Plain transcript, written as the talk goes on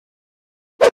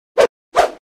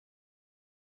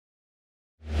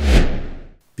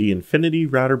The Infinity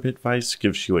Router Bit Vise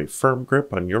gives you a firm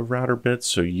grip on your router bits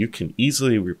so you can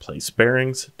easily replace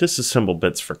bearings, disassemble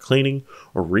bits for cleaning,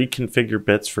 or reconfigure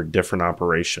bits for different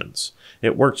operations.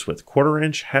 It works with 1/4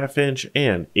 inch, 1/2 inch,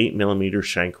 and 8mm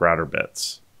shank router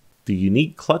bits. The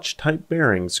unique clutch type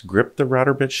bearings grip the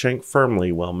router bit shank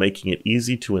firmly while making it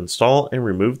easy to install and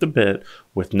remove the bit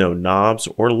with no knobs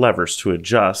or levers to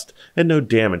adjust and no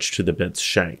damage to the bit's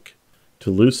shank. To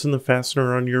loosen the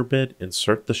fastener on your bit,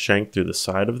 insert the shank through the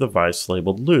side of the vise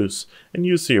labeled loose and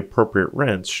use the appropriate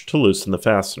wrench to loosen the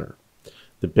fastener.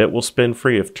 The bit will spin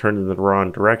free if turned in the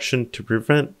wrong direction to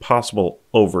prevent possible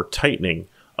over-tightening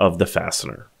of the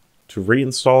fastener. To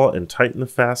reinstall and tighten the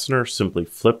fastener, simply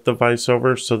flip the vise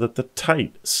over so that the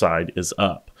tight side is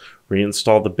up.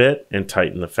 Reinstall the bit and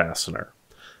tighten the fastener.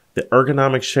 The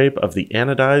ergonomic shape of the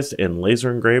anodized and laser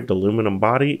engraved aluminum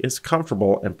body is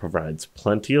comfortable and provides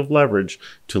plenty of leverage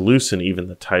to loosen even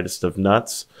the tightest of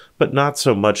nuts, but not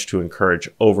so much to encourage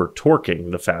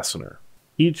over-torquing the fastener.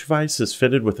 Each vise is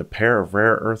fitted with a pair of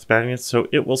rare earth magnets so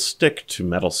it will stick to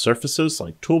metal surfaces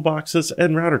like toolboxes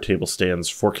and router table stands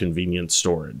for convenient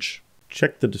storage.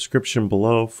 Check the description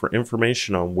below for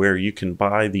information on where you can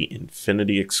buy the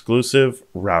Infinity exclusive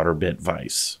Router Bit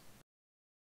Vise.